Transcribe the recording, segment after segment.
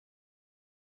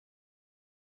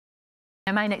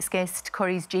And my next guest,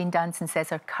 Corrie's Jane Danson, says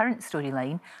her current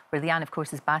storyline, where Leanne, of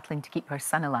course, is battling to keep her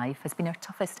son alive, has been her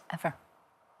toughest ever.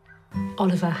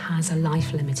 Oliver has a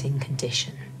life-limiting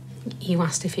condition. You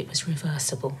asked if it was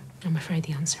reversible. I'm afraid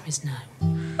the answer is no.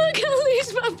 I can't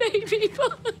lose my baby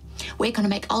boy. We're going to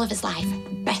make Oliver's life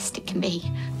the best it can be.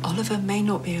 Oliver may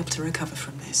not be able to recover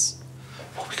from this.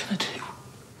 What are we going to do?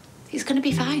 He's going to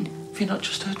be fine. Have you not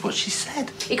just heard what she said?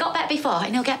 He got better before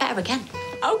and he'll get better again.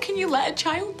 How can you let a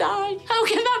child die? How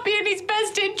can that be in his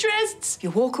best interests? If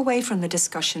you walk away from the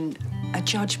discussion, a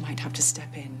judge might have to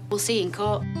step in. We'll see in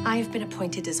court. I have been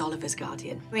appointed as Oliver's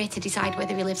guardian. We're here to decide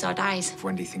whether he lives or dies. If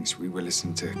Wendy thinks we were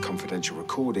listening to confidential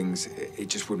recordings, it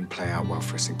just wouldn't play out well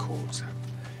for us in court. So.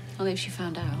 Only if she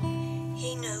found out.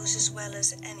 He knows as well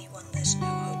as anyone there's no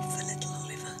hope for little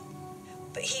Oliver.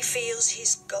 But he feels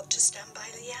he's got to stand by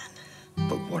Leanne.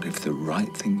 But what if the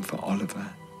right thing for Oliver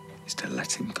is to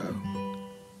let him go?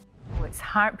 Oh, it's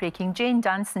heartbreaking. Jane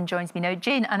Danson joins me now.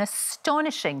 Jane, an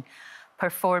astonishing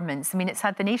performance. I mean, it's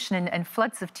had the nation in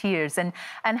floods of tears and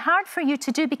hard for you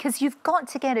to do because you've got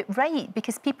to get it right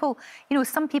because people, you know,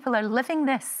 some people are living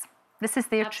this. This is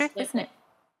their truth, isn't it?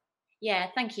 Yeah,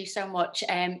 thank you so much.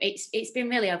 It's been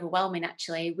really overwhelming,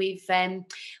 actually. We've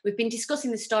been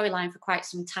discussing the storyline for quite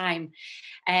some time.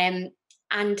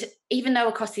 And even though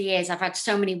across the years I've had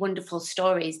so many wonderful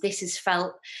stories, this has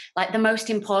felt like the most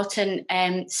important,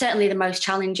 certainly the most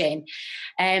challenging.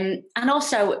 And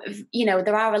also, you know,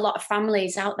 there are a lot of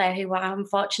families out there who are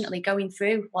unfortunately going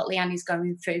through what Leanne is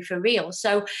going through for real.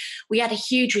 So we had a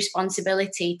huge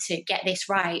responsibility to get this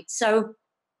right. So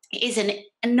it is an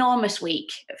enormous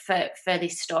week for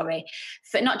this story,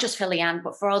 for not just for Leanne,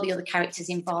 but for all the other characters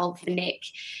involved, for Nick,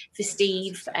 for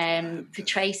Steve, for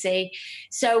Tracy.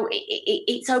 So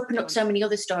it's opened up so many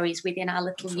other stories within our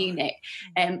little unit.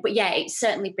 But yeah, it's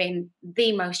certainly been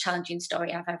the most challenging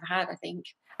story I've ever had, I think.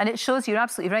 And it shows, you're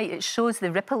absolutely right, it shows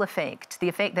the ripple effect, the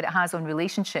effect that it has on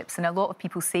relationships. And a lot of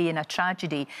people say in a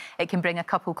tragedy, it can bring a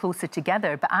couple closer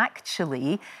together. But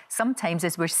actually, sometimes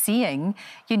as we're seeing,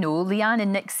 you know, Leanne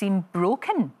and Nick seem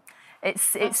broken.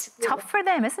 It's tough for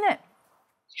them, isn't it?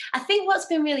 I think what's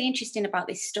been really interesting about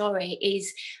this story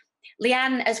is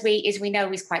Leanne, as we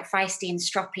know, is quite feisty and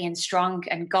stroppy and strong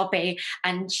and gobby,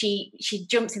 and she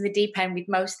jumps in the deep end with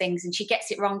most things, and she gets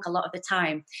it wrong a lot of the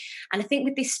time. And I think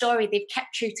with this story, they've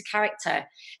kept true to character.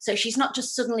 So she's not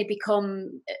just suddenly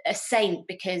become a saint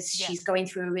because she's going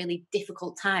through a really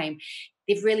difficult time.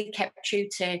 They've really kept true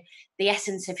to the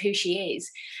essence of who she is.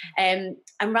 And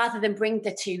rather than bring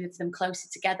the two of them closer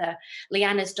together,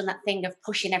 Leanne has done that thing of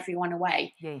pushing everyone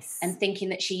away and thinking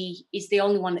that she is the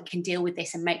only one that can deal with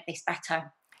this and make this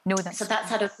better. So that's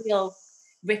had a real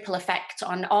ripple effect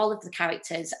on all of the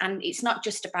characters. And it's not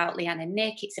just about Leanne and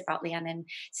Nick, it's about Leanne and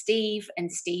Steve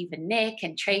and Nick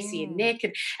and Tracy and Nick.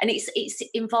 And it's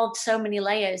involved so many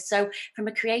layers. So from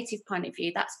a creative point of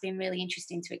view, that's been really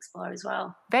interesting to explore as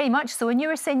well. Very much so. And you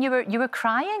were saying you were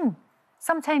crying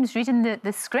sometimes reading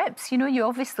the scripts, you know, you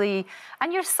obviously,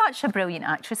 and you're such a brilliant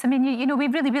actress. I mean, you know, we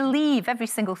really believe every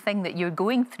single thing that you're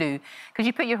going through because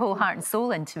you put your whole heart and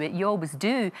soul into it. You always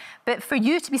do. But for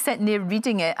you to be sitting there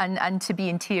reading it and to be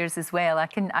in tears as well, I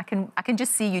can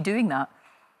just see you doing that.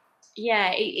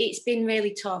 Yeah, it's been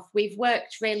really tough. We've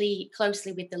worked really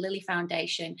closely with the Lily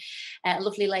Foundation, a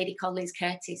lovely lady called Liz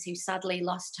Curtis, who sadly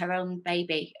lost her own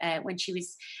baby when she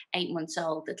was 8 months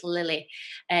old, little Lily.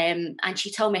 And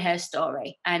she told me her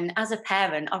story. And as a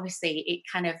parent, obviously, it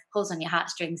kind of pulls on your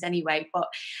heartstrings anyway. But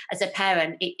as a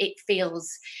parent, it feels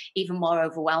even more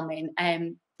overwhelming.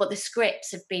 But the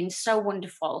scripts have been so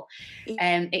wonderful.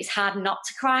 It's hard not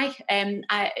to cry.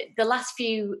 The last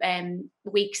few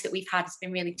weeks that we've had has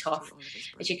been really tough,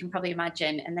 as you can probably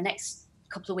imagine. And the next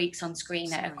couple of weeks on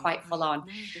screen are quite full on.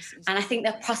 And I think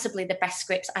they're possibly the best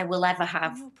scripts I will ever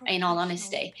have, in all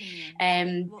honesty.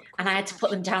 And I had to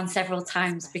put them down several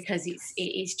times because it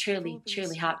is truly,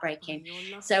 truly heartbreaking.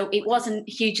 So it wasn't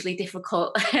hugely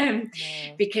difficult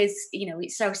because, you know,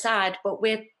 it's so sad, but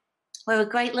we're a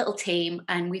great little team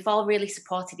and we've all really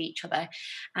supported each other.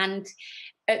 And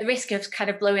at the risk of kind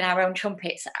of blowing our own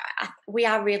trumpets, we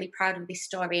are really proud of this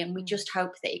story and we just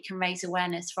hope that it can raise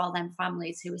awareness for all them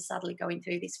families who are sadly going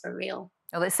through this for real.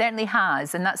 Well, it certainly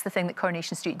has, and that's the thing that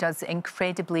Coronation Street does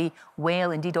incredibly well.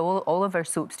 Indeed, all of our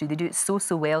soaps do. They do it so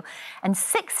well. And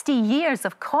 60 years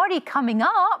of Corrie coming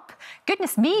up.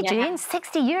 Goodness me, Jane,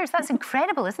 60 years. That's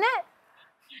incredible, isn't it?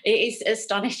 It is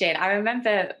astonishing. I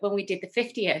remember when we did the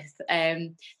 50th,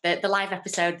 the live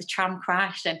episode, the tram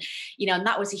crash, and and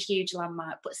that was a huge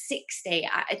landmark. But 60,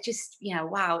 I just,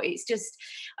 wow, it's just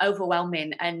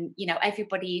overwhelming. And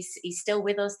everybody is still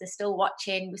with us. They're still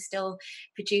watching. We're still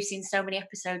producing so many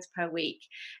episodes per week.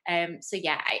 So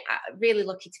yeah, I'm really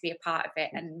lucky to be a part of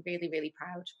it, and really, really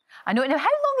proud. I know. Now, how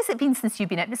long has it been since you've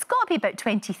been out? It's got to be about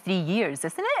 23 years,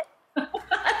 isn't it?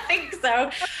 I think so.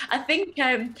 I think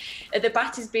the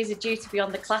Battersbys are due to be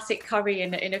on the classic Corrie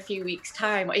in a few weeks'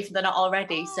 time, or if they're not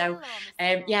already. So,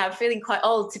 yeah, I'm feeling quite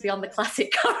old to be on the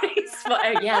classic Corries,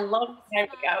 but yeah, long time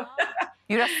ago.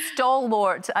 You're a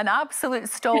stalwart, an absolute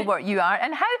stalwart you are.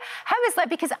 And how is that?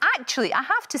 Because actually, I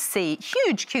have to say,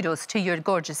 huge kudos to your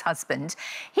gorgeous husband.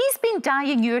 He's been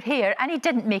dyeing your hair and he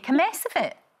didn't make a mess of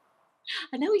it.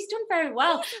 I know, he's done very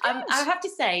well. I have to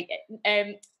say,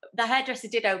 the hairdresser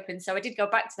did open, so I did go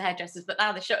back to the hairdressers, but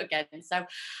now they're shut again. So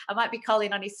I might be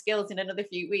calling on his skills in another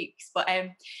few weeks. But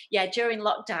yeah, during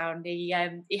lockdown,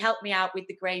 he helped me out with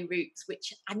the grey roots,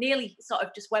 which I nearly sort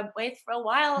of just went with for a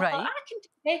while. Right. I thought, I can do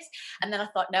this. And then I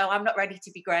thought, no, I'm not ready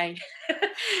to be grey.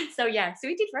 So yeah, so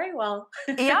he did very well.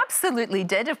 He absolutely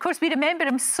did. Of course, we remember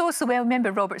him so well.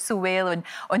 Remember Robert so well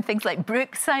on things like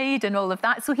Brookside and all of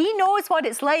that. So he knows what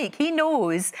it's like. He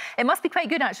knows. It must be quite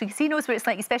good, actually, because he knows what it's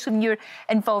like, especially when you're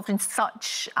involved in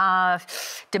such a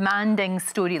demanding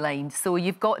storyline. So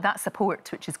you've got that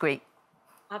support, which is great.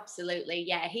 Absolutely,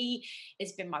 yeah. He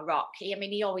has been my rock.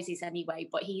 He always is anyway,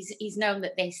 but he's known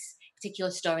that this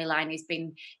particular storyline has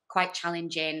been quite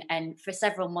challenging, and for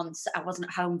several months I wasn't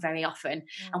at home very often.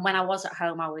 And when I was at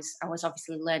home, I was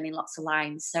obviously learning lots of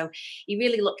lines. So he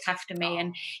really looked after me.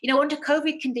 And under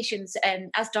COVID conditions,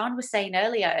 as Dawn was saying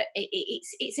earlier,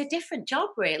 it's a different job,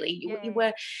 really. You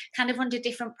were kind of under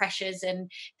different pressures, and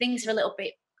things are a little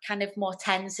bit kind of more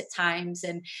tense at times,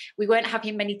 and we weren't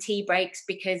having many tea breaks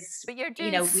because but you're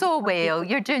doing so well.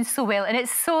 You're doing so well, and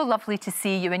it's so lovely to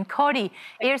see you. And Corrie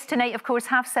airs tonight, of course,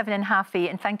 7:30 and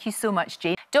 8:30, and thank you so much,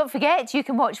 Jane. Don't forget, you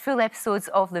can watch full episodes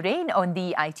of Lorraine on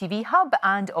the ITV Hub,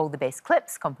 and all the best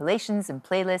clips, compilations and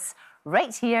playlists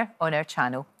right here on our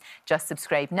channel. Just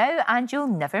subscribe now and you'll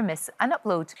never miss an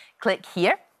upload. Click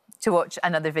here to watch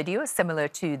another video similar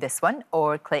to this one,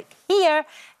 or click here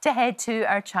to head to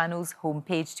our channel's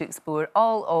homepage to explore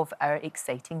all of our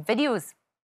exciting videos.